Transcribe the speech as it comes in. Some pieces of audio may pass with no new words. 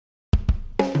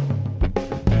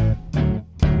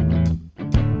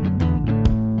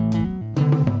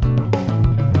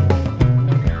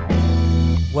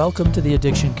Welcome to the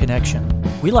Addiction Connection.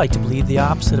 We like to believe the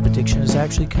opposite of addiction is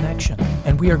actually connection,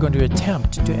 and we are going to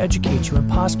attempt to educate you and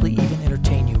possibly even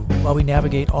entertain you while we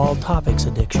navigate all topics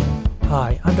addiction.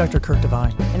 Hi, I'm Dr. Kurt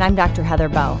Devine. And I'm Dr. Heather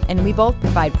Bell, and we both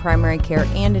provide primary care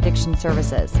and addiction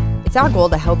services. It's our goal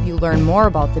to help you learn more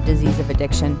about the disease of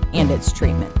addiction and its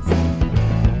treatments.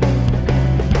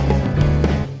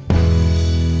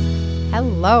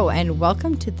 Hello, and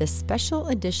welcome to this special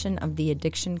edition of the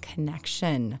Addiction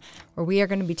Connection, where we are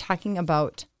going to be talking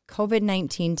about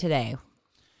COVID-19 today.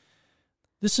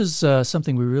 This is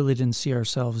something we really didn't see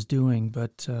ourselves doing,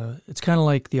 but it's kind of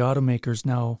like the automakers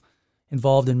now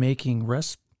involved in making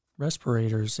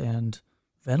respirators and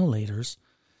ventilators.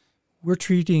 We're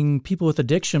treating people with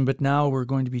addiction, but now we're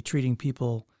going to be treating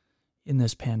people in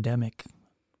this pandemic.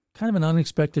 Kind of an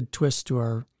unexpected twist to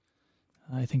our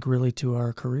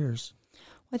careers.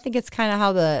 I think it's kind of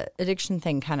how the addiction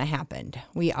thing kind of happened.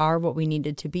 We are what we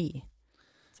needed to be.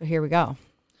 So here we go.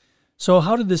 So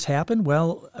how did this happen?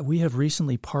 Well, we have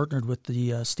recently partnered with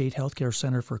the State Healthcare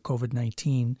Center for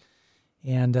COVID-19,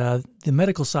 and the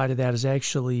medical side of that is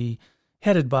actually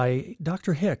headed by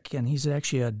Dr. Hick, and he's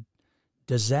actually a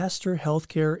Disaster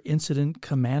Healthcare Incident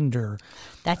Commander.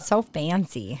 That's so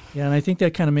fancy. Yeah, and I think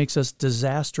that kind of makes us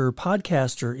Disaster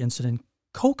Podcaster Incident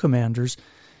Co-Commanders.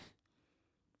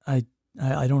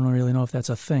 I don't really know if that's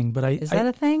a thing, but Is that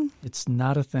a thing? It's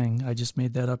not a thing. I just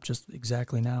made that up just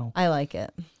exactly now. I like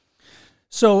it.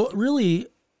 So really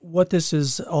what this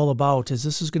is all about is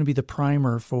this is going to be the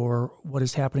primer for what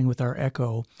is happening with our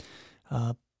Echo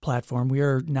platform. We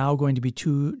are now going to be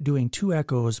doing 2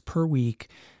 echoes per week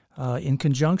in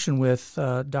conjunction with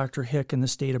Dr. Hick and the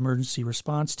State Emergency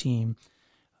Response Team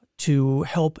to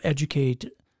help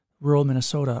educate rural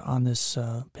Minnesota on this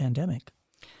pandemic.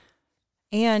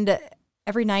 And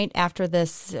every night after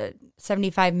this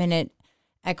 75-minute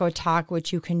Echo Talk,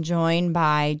 which you can join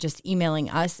by just emailing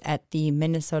us at the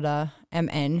Minnesota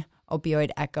MN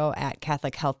Opioid Echo at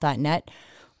catholichealth.net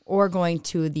or going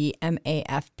to the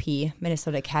MAFP,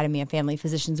 Minnesota Academy of Family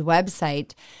Physicians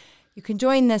website. You can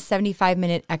join this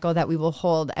 75-minute Echo that we will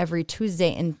hold every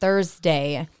Tuesday and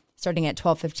Thursday, starting at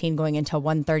 12:15, going until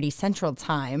 1:30 Central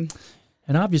Time.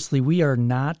 And obviously, we are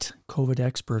not COVID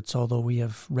experts, although we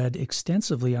have read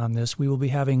extensively on this. We will be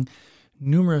having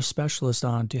numerous specialists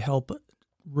on to help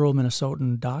rural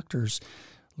Minnesotan doctors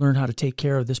learn how to take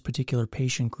care of this particular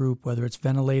patient group, whether it's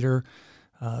ventilator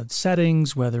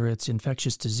settings, whether it's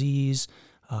infectious disease,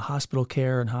 hospital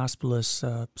care, and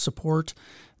hospitalist support.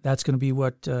 That's going to be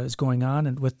what is going on.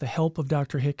 And with the help of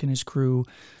Dr. Hick and his crew,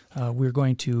 we're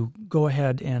going to go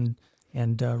ahead and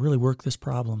really work this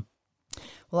problem.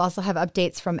 We'll also have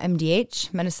updates from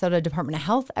MDH, Minnesota Department of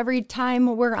Health, every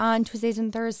time we're on Tuesdays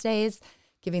and Thursdays,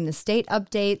 giving the state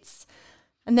updates.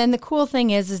 And then the cool thing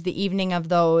is the evening of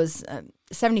those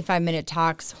 75-minute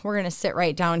talks, we're going to sit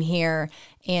right down here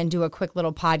and do a quick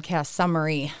little podcast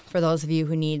summary for those of you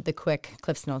who need the quick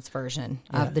Cliff's Notes version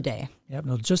of the day. Yeah,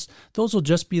 no, those will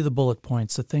just be the bullet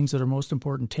points, the things that are most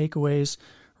important takeaways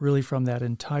really from that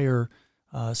entire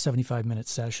 75-minute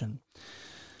session.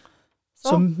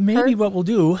 So maybe what we'll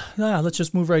do, let's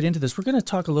just move right into this. We're going to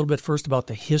talk a little bit first about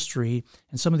the history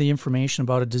and some of the information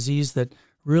about a disease that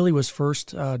really was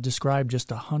first described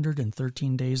just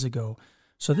 113 days ago.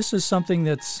 So this is something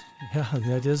it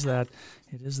is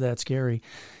that scary.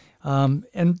 And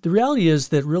the reality is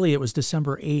that really it was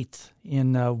December 8th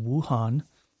in Wuhan.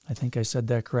 I think I said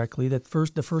that correctly. That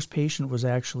the first patient was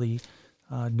actually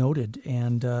noted.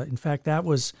 And in fact, that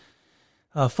was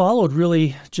followed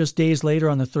really just days later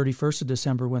on the 31st of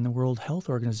December when the World Health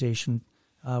Organization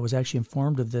was actually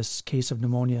informed of this case of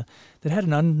pneumonia that had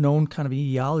an unknown kind of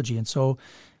etiology. And so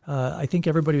I think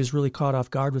everybody was really caught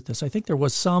off guard with this. I think there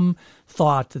was some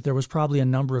thought that there was probably a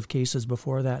number of cases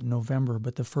before that in November,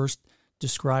 but the first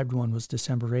described one was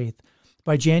December 8th.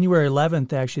 By January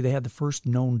 11th, actually, they had the first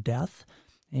known death,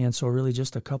 and so really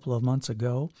just a couple of months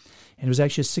ago. And it was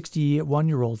actually a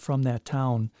 61-year-old from that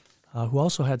town who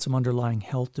also had some underlying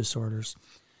health disorders.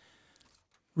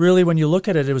 Really, when you look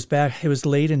at it, it was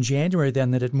late in January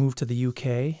then that it moved to the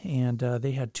UK, and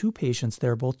they had 2 patients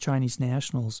there, both Chinese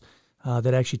nationals,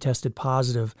 that actually tested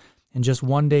positive. And just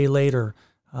one day later,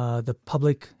 the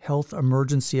public health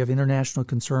emergency of international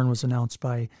concern was announced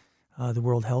by the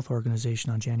World Health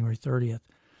Organization on January 30th.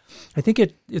 I think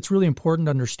it's really important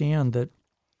to understand that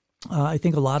I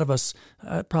think a lot of us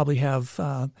probably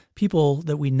have people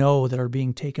that we know that are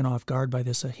being taken off guard by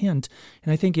this, a hint.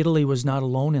 And I think Italy was not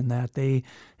alone in that. They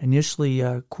initially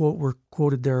were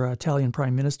quoted, their Italian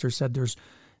prime minister said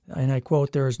and I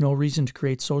quote, "There is no reason to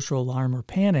create social alarm or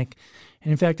panic."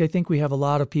 And in fact, I think we have a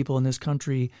lot of people in this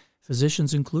country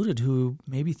physicians included, who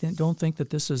maybe don't think that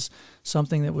this is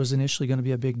something that was initially going to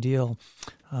be a big deal,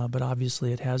 but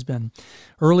obviously it has been.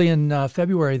 Early in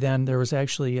February then, there was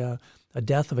actually a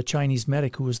death of a Chinese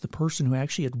medic who was the person who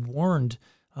actually had warned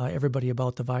everybody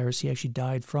about the virus. He actually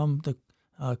died from the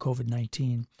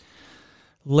COVID-19.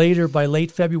 Later, by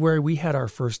late February, we had our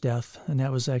first death, and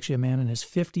that was actually a man in his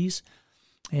 50s,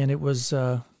 and it was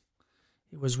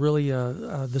really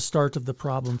the start of the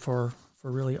problem for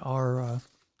really our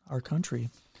country.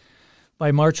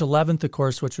 By March 11th, of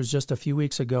course, which was just a few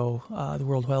weeks ago, the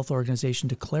World Health Organization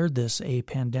declared this a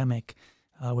pandemic,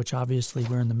 which obviously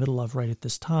we're in the middle of right at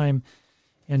this time.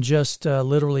 And just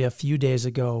literally a few days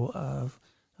ago,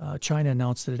 China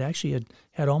announced that it actually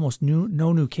had almost no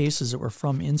new cases that were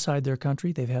from inside their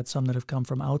country. They've had some that have come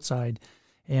from outside,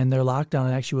 and their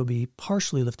lockdown actually will be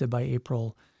partially lifted by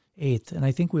April 8th. And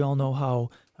I think we all know how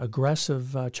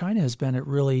aggressive China has been at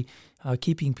really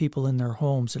keeping people in their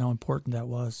homes and how important that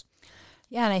was.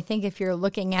 Yeah, and I think if you're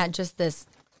looking at just this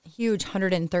huge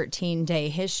 113-day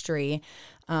history,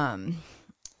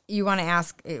 you want to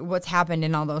ask what's happened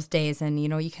in all those days. And,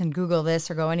 you can Google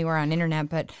this or go anywhere on internet.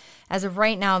 But as of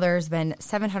right now, there's been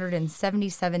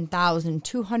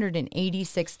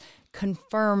 777,286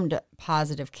 confirmed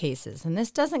positive cases. And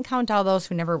this doesn't count all those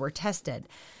who never were tested.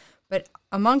 But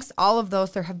amongst all of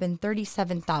those, there have been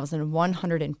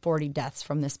 37,140 deaths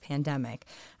from this pandemic,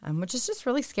 which is just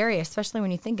really scary, especially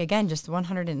when you think, again, just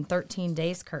 113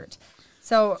 days, Kurt.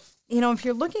 So, if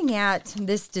you're looking at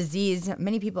this disease,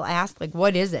 many people ask,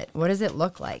 what is it? What does it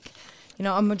look like?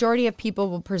 A majority of people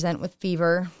will present with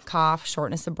fever, cough,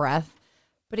 shortness of breath.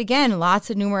 But again, lots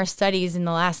of numerous studies in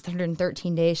the last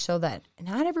 113 days show that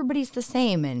not everybody's the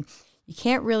same, and you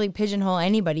can't really pigeonhole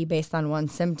anybody based on one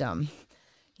symptom.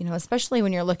 Especially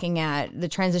when you're looking at the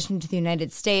transition to the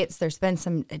United States, there's been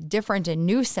some different and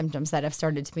new symptoms that have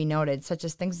started to be noted, such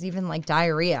as things even like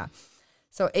diarrhea.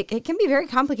 So it can be very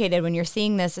complicated when you're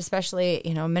seeing this, especially,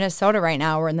 Minnesota right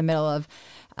now. We're in the middle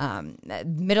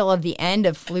of the end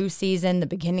of flu season, the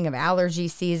beginning of allergy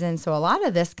season. So a lot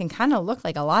of this can kind of look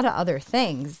like a lot of other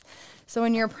things. So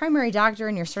when you're a primary doctor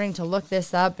and you're starting to look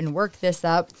this up and work this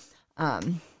up,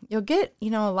 you'll get,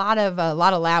 a lot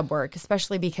of lab work,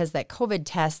 especially because that COVID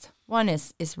test, one,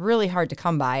 is really hard to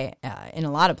come by in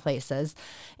a lot of places.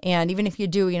 And even if you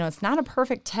do, it's not a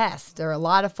perfect test. There are a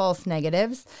lot of false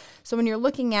negatives. So when you're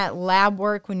looking at lab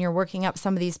work, when you're working up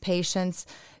some of these patients,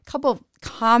 a couple of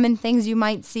common things you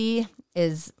might see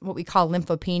is what we call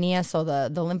lymphopenia. So the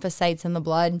lymphocytes in the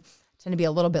blood tend to be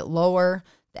a little bit lower,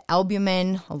 the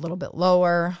albumin a little bit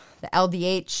lower, the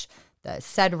LDH, the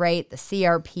SED rate, the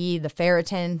CRP, the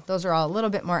ferritin, those are all a little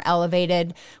bit more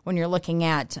elevated when you're looking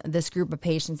at this group of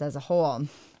patients as a whole.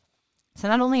 So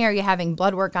not only are you having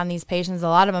blood work on these patients, a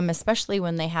lot of them, especially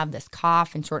when they have this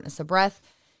cough and shortness of breath,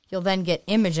 you'll then get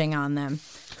imaging on them.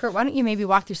 Kurt, why don't you maybe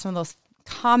walk through some of those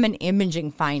common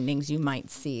imaging findings you might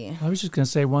see? I was just going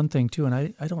to say one thing too, and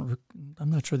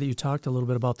I'm not sure that you talked a little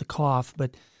bit about the cough,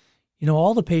 but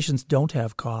all the patients don't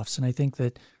have coughs, and I think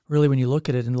that really when you look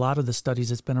at it, in a lot of the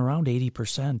studies, it's been around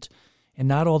 80%, and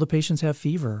not all the patients have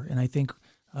fever. And I think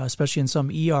especially in some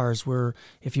ERs where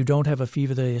if you don't have a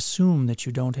fever, they assume that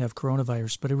you don't have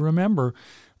coronavirus. But remember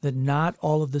that not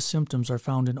all of the symptoms are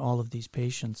found in all of these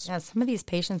patients. Yeah, some of these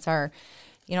patients are,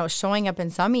 showing up in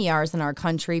some ERs in our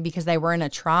country because they were in a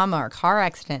trauma or car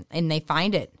accident, and they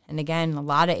find it. And again, a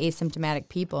lot of asymptomatic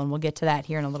people, and we'll get to that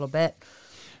here in a little bit.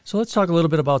 So let's talk a little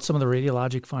bit about some of the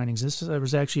radiologic findings. There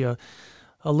was actually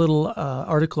a little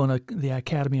article in the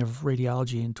Academy of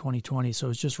Radiology in 2020, so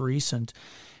it's just recent.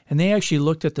 And they actually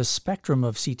looked at the spectrum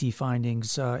of CT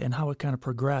findings and how it kind of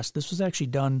progressed. This was actually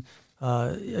done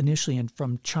initially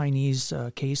from Chinese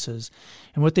cases.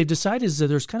 And what they've decided is that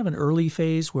there's kind of an early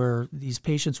phase where these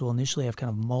patients will initially have kind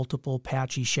of multiple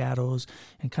patchy shadows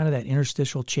and kind of that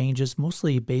interstitial changes,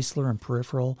 mostly basilar and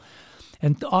peripheral.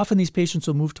 And often these patients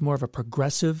will move to more of a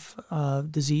progressive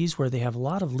disease where they have a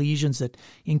lot of lesions that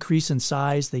increase in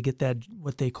size. They get that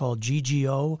what they call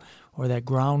GGO, or that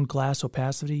ground glass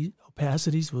opacities,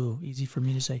 easy for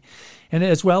me to say, and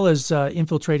as well as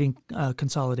infiltrating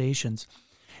consolidations.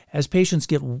 As patients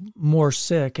get more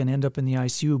sick and end up in the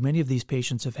ICU, many of these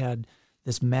patients have had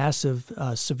this massive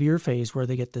severe phase where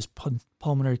they get this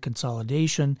pulmonary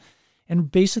consolidation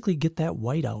and basically get that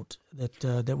whiteout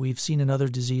that we've seen in other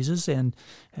diseases,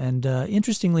 and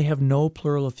interestingly have no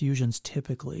pleural effusions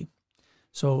typically.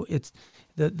 So it's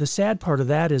the sad part of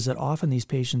that is that often these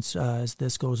patients, as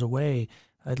this goes away,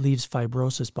 it leaves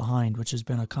fibrosis behind, which has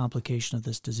been a complication of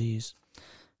this disease.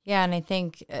 Yeah, and I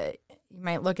think you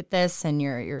might look at this and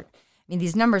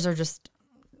these numbers are just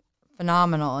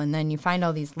phenomenal. And then you find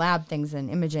all these lab things and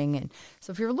imaging. And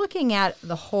so if you're looking at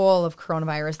the whole of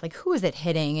coronavirus, like who is it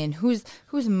hitting and who's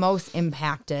most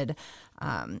impacted?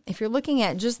 If you're looking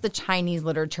at just the Chinese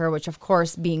literature, which of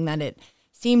course, being that it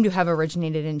seemed to have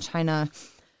originated in China,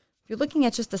 if you're looking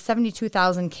at just the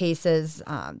 72,000 cases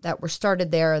that were started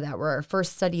there, that were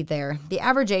first studied there, the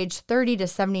average age 30 to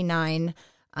 79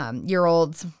 year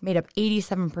olds made up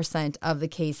 87% of the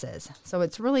cases. So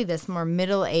it's really this more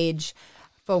middle age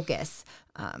focus.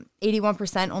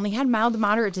 81% only had mild to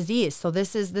moderate disease. So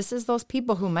this is those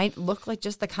people who might look like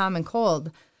just the common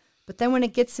cold. But then when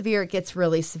it gets severe, it gets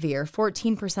really severe.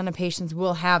 14% of patients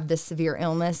will have this severe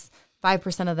illness.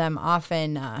 5% of them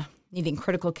often needing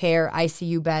critical care,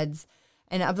 ICU beds.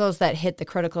 And of those that hit the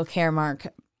critical care mark,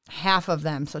 half of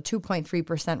them, so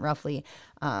 2.3% roughly,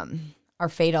 are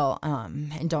fatal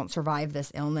and don't survive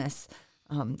this illness.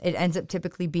 It ends up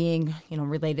typically being,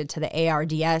 related to the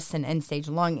ARDS and end-stage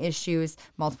lung issues,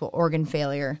 multiple organ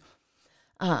failure.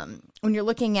 When you're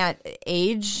looking at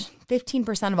age,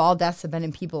 15% of all deaths have been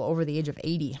in people over the age of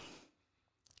 80.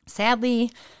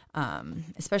 Sadly,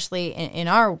 especially in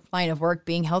our line of work,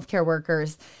 being healthcare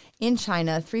workers in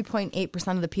China,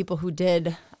 3.8% of the people who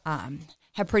did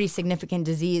have pretty significant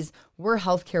disease were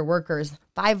healthcare workers,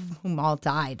 5 of whom all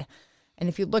died. And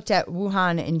if you looked at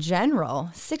Wuhan in general,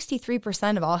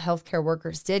 63% of all healthcare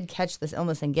workers did catch this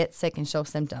illness and get sick and show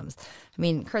symptoms. I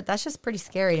mean, Kurt, that's just pretty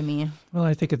scary to me. Well,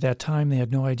 I think at that time they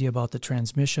had no idea about the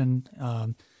transmission,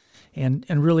 and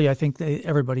really I think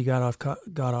everybody got off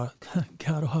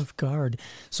guard.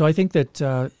 So I think that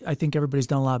everybody's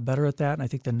done a lot better at that, and I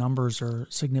think the numbers are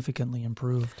significantly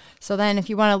improved. So then, if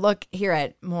you want to look here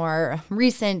at more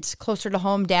recent, closer to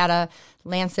home data,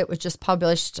 Lancet was just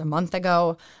published a month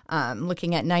ago,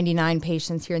 looking at 99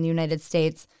 patients here in the United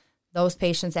States. Those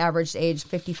patients averaged age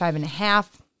 55 and a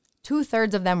half.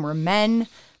 2/3 of them were men.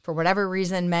 For whatever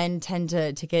reason, men tend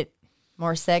to get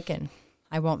more sick, and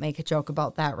I won't make a joke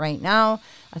about that right now.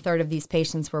 1/3 of these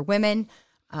patients were women,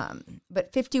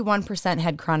 but 51%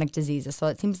 had chronic diseases. So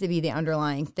it seems to be the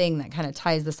underlying thing that kind of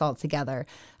ties this all together.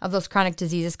 Of those chronic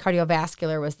diseases,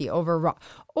 cardiovascular was the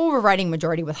overriding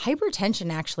majority, with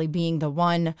hypertension actually being the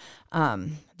one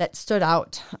that stood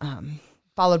out,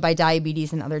 followed by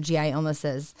diabetes and other GI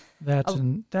illnesses. That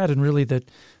and really that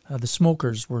the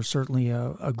smokers were certainly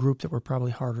a group that were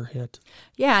probably harder hit.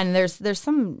 Yeah, and there's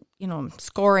some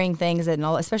scoring things, and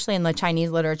especially in the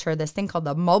Chinese literature, this thing called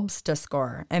the MULBSTA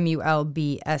score,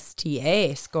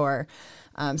 MULBSTA score,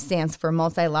 stands for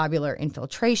multilobular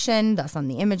infiltration, thus on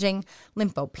the imaging,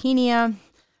 lymphopenia,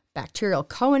 bacterial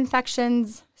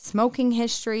co-infections, smoking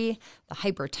history, the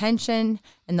hypertension,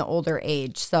 and the older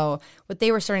age. So what they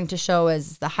were starting to show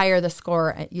is the higher the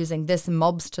score using this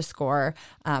MULBSTA score,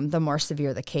 the more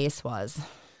severe the case was.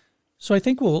 So I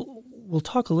think we'll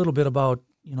talk a little bit about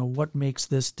what makes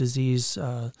this disease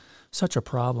such a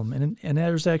problem. And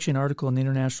there's actually an article in the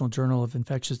International Journal of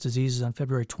Infectious Diseases on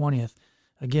February 20th,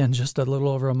 again, just a little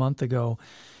over a month ago.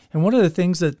 And one of the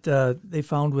things that they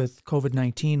found with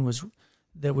COVID-19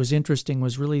 was interesting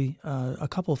was really a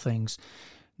couple things.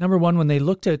 Number one, when they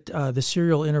looked at the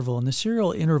serial interval, and the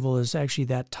serial interval is actually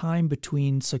that time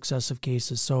between successive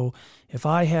cases. So if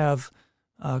I have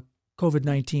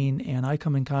COVID-19 and I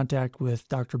come in contact with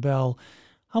Dr. Bell,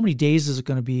 how many days is it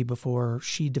going to be before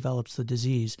she develops the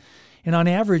disease? And on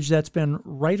average, that's been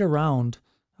right around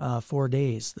 4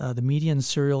 days. The median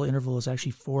serial interval is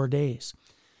actually 4 days.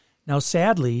 Now,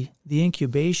 sadly, the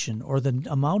incubation or the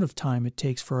amount of time it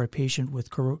takes for a patient with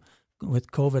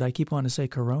COVID, I keep wanting to say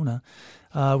corona,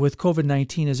 with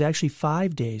COVID-19 is actually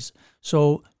 5 days.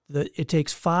 So it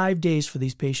takes 5 days for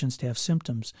these patients to have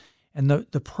symptoms. And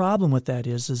the problem with that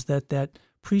is that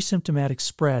pre-symptomatic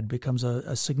spread becomes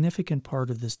a significant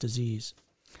part of this disease.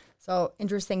 So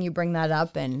interesting you bring that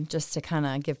up, and just to kind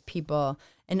of give people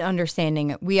an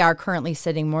understanding, we are currently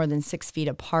sitting more than 6 feet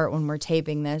apart when we're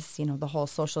taping this, the whole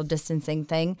social distancing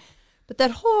thing. But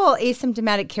that whole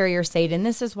asymptomatic carrier state, and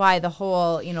this is why the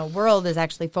whole, world is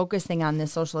actually focusing on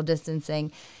this social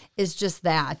distancing, is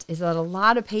that a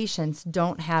lot of patients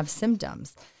don't have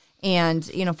symptoms. And,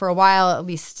 for a while, at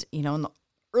least, in the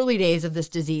early days of this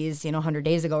disease, 100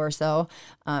 days ago or so,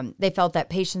 they felt that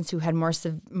patients who had more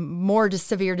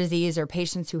severe disease, or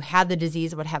patients who had the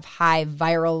disease, would have high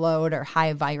viral load or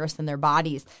high virus in their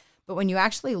bodies. But when you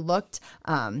actually looked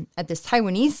at this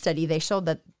Taiwanese study, they showed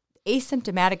that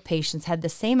asymptomatic patients had the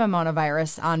same amount of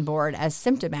virus on board as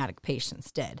symptomatic patients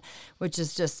did, which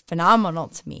is just phenomenal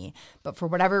to me. But for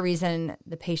whatever reason,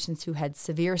 the patients who had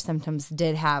severe symptoms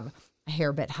did have a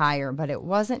hair bit higher, but it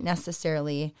wasn't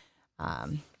necessarily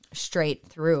straight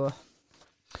through.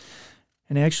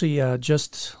 And actually,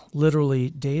 just literally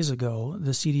days ago,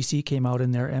 the CDC came out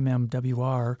in their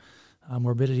MMWR,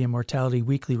 Morbidity and Mortality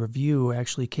Weekly Review,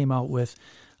 actually came out with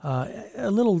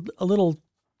a little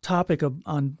topic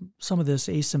on some of this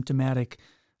asymptomatic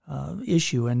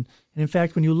issue. And in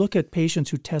fact, when you look at patients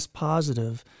who test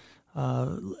positive,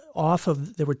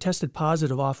 they were tested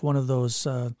positive off one of those,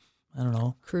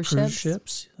 cruise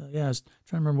ships. I was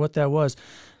trying to remember what that was.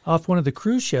 Off one of the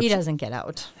cruise ships. He doesn't get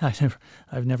out.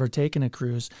 I've never taken a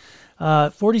cruise.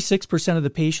 46% of the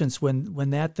patients,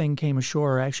 when that thing came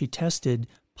ashore, actually tested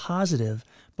positive,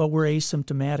 but were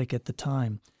asymptomatic at the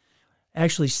time.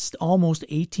 Actually, almost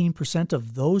 18%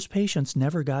 of those patients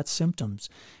never got symptoms,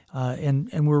 and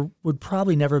would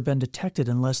probably never have been detected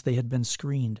unless they had been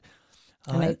screened.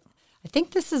 And I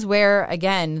think this is where,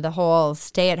 again, the whole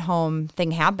stay-at-home thing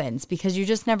happens, because you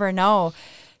just never know.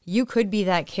 You could be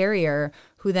that carrier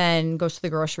who then goes to the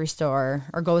grocery store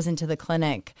or goes into the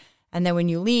clinic, and then when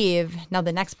you leave, now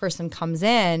the next person comes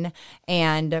in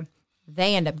and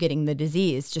they end up getting the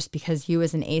disease just because you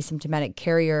as an asymptomatic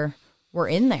carrier were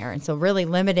in there. And so really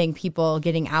limiting people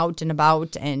getting out and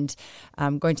about and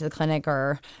going to the clinic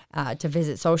or to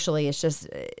visit socially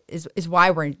is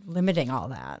why we're limiting all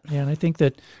that. Yeah, and I think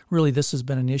that really this has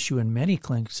been an issue in many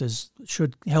clinics, is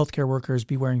should healthcare workers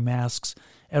be wearing masks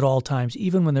at all times,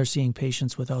 even when they're seeing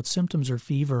patients without symptoms or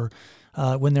fever,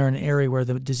 when they're in an area where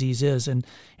the disease is. And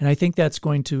I think that's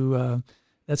going to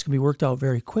be worked out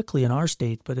very quickly in our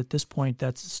state, but at this point,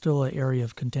 that's still an area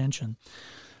of contention.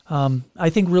 I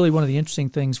think really one of the interesting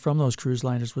things from those cruise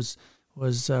liners was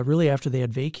really after they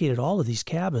had vacated all of these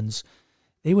cabins,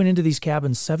 they went into these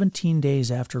cabins 17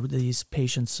 days after these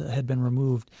patients had been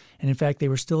removed. And in fact, they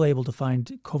were still able to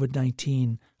find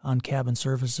COVID-19 on cabin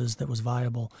surfaces that was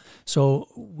viable. So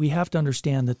we have to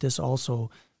understand that this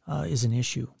also is an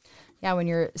issue. Yeah, when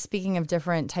you're speaking of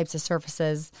different types of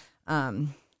surfaces,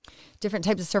 different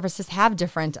types of surfaces have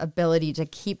different ability to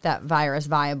keep that virus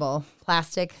viable.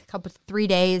 Plastic, 3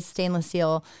 days, stainless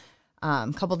steel,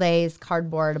 couple days,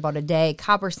 cardboard, about a day.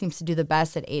 Copper seems to do the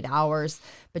best at 8 hours,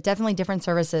 but definitely different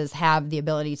surfaces have the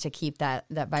ability to keep that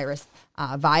virus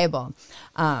viable.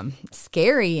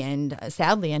 Scary, and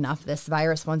sadly enough, this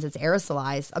virus, once it's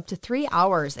aerosolized, up to 3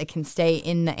 hours it can stay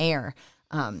in the air.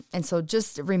 And so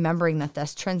just remembering that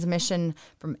this transmission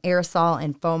from aerosol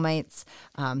and fomites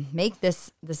make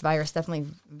this virus definitely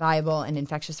viable and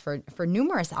infectious for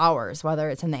numerous hours, whether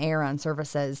it's in the air, on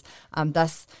surfaces,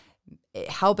 thus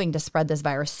helping to spread this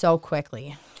virus so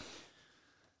quickly.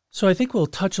 So I think we'll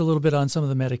touch a little bit on some of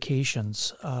the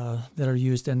medications that are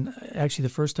used. And actually, the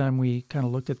first time we kind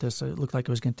of looked at this, it looked like it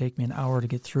was going to take me an hour to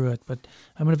get through it. But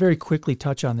I'm going to very quickly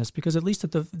touch on this because at least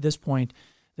at this point,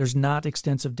 there's not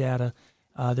extensive data.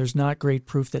 There's not great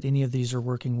proof that any of these are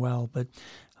working well, but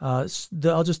I'll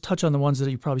just touch on the ones that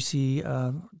you probably see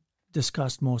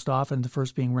discussed most often, the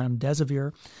first being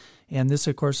remdesivir. And this,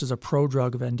 of course, is a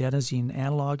prodrug of adenosine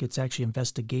analog. It's actually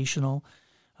investigational.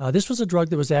 This was a drug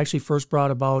that was actually first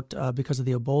brought about because of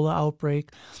the Ebola outbreak,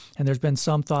 and there's been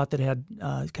some thought that it had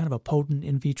kind of a potent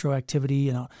in vitro activity,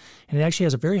 and it actually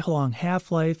has a very long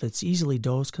half-life. It's easily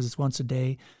dosed because it's once a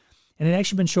day. And it had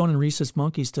actually been shown in rhesus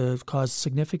monkeys to cause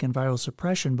significant viral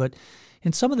suppression. But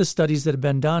in some of the studies that have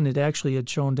been done, it actually had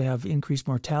shown to have increased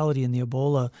mortality in the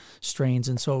Ebola strains,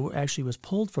 and so actually was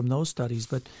pulled from those studies.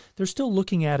 But they're still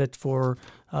looking at it for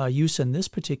use in this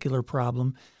particular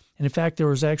problem. And in fact, there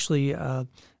was actually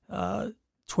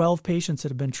 12 patients that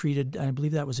have been treated. I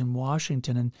believe that was in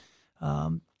Washington.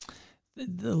 And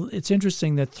it's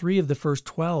interesting that 3 of the first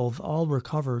 12 all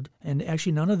recovered, and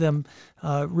actually none of them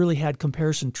really had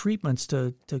comparison treatments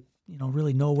to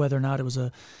really know whether or not it was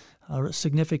a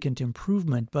significant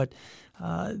improvement. But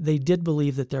they did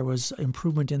believe that there was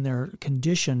improvement in their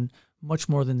condition much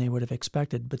more than they would have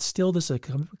expected. But still, this is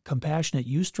a compassionate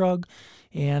use drug,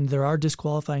 and there are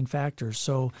disqualifying factors.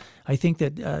 So I think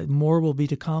that more will be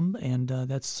to come, and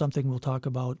that's something we'll talk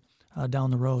about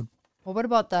down the road. Well, what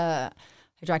about the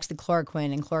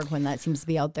hydroxychloroquine and chloroquine? That seems to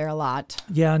be out there a lot.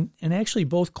 Yeah, and actually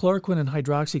both chloroquine and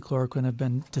hydroxychloroquine have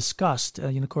been discussed.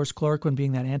 Of course, chloroquine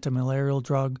being that antimalarial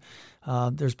drug.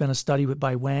 There's been a study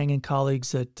by Wang and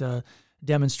colleagues that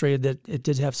demonstrated that it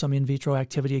did have some in vitro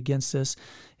activity against this.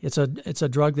 It's a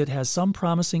drug that has some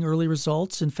promising early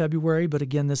results in February, but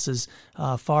again, this is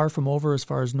far from over as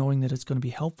far as knowing that it's going to be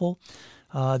helpful.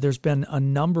 There's been a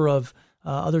number of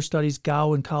other studies.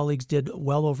 Gao and colleagues did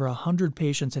well over 100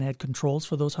 patients and had controls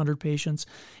for those 100 patients.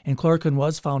 And chloroquine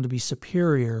was found to be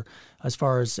superior as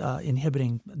far as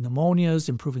inhibiting pneumonias,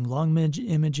 improving lung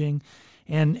imaging,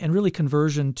 and really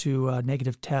conversion to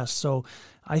negative tests. So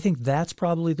I think that's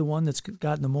probably the one that's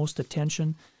gotten the most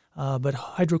attention. But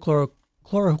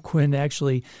chloroquine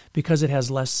actually, because it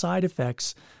has less side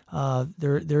effects,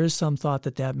 there is some thought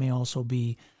that may also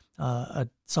be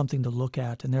something to look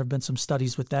at. And there have been some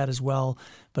studies with that as well.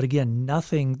 But again,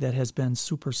 nothing that has been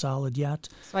super solid yet.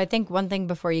 So I think one thing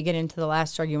before you get into the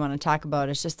last drug you want to talk about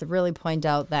is just to really point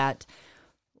out that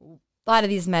a lot of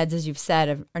these meds, as you've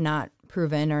said, are not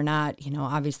proven or not,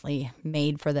 obviously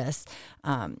made for this.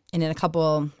 And in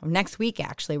next week,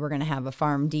 actually, we're going to have a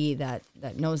PharmD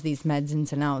that knows these meds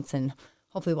ins and outs, and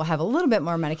hopefully we'll have a little bit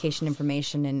more medication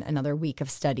information in another week of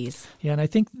studies. Yeah, and I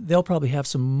think they'll probably have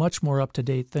some much more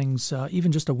up-to-date things,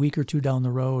 even just a week or two down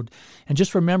the road. And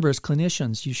just remember, as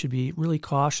clinicians, you should be really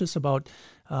cautious about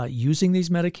using these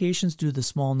medications due to the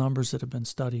small numbers that have been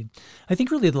studied. I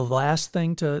think really the last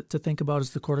thing to think about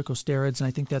is the corticosteroids, and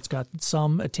I think that's got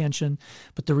some attention.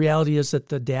 But the reality is that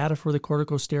the data for the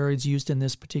corticosteroids used in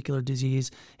this particular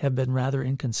disease have been rather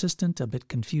inconsistent, a bit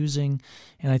confusing,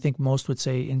 and I think most would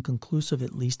say inconclusive,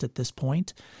 at least at this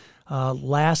point.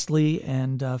 Lastly,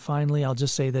 and finally, I'll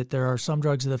just say that there are some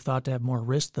drugs that have thought to have more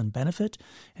risk than benefit,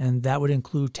 and that would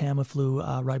include Tamiflu,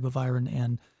 ribavirin,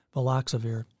 and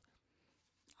baloxavir.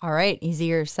 All right.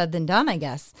 Easier said than done, I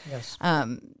guess. Yes.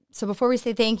 So before we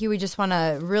say thank you, we just want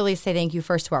to really say thank you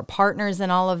first to our partners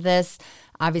in all of this.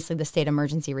 Obviously, the State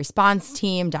Emergency Response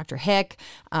Team, Dr. Hick,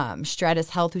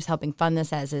 Stratus Health, who's helping fund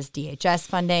this, as is DHS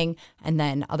funding, and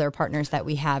then other partners that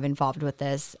we have involved with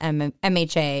this,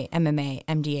 MHA, MMA,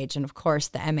 MDH, and of course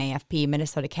the MAFP,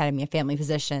 Minnesota Academy of Family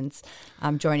Physicians,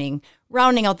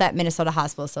 rounding out that Minnesota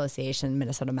Hospital Association,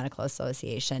 Minnesota Medical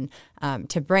Association,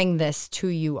 to bring this to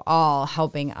you all,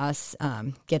 helping us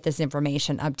get this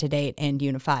information up to date and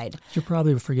unified. You're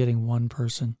probably forgetting one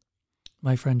person.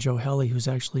 My friend Joe Helly, who's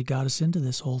actually got us into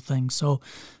this whole thing. So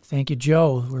thank you,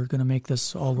 Joe. We're going to make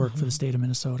this all work for the state of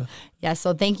Minnesota. Yeah,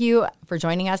 so thank you for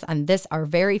joining us on this, our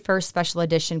very first special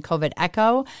edition COVID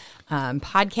Echo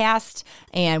podcast.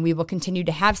 And we will continue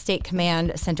to have State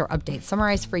Command Center updates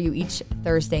summarized for you each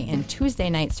Thursday and Tuesday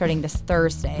night starting this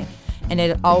Thursday. And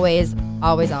it always,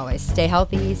 always, always stay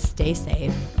healthy, stay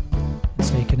safe.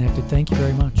 Stay connected. Thank you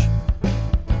very much.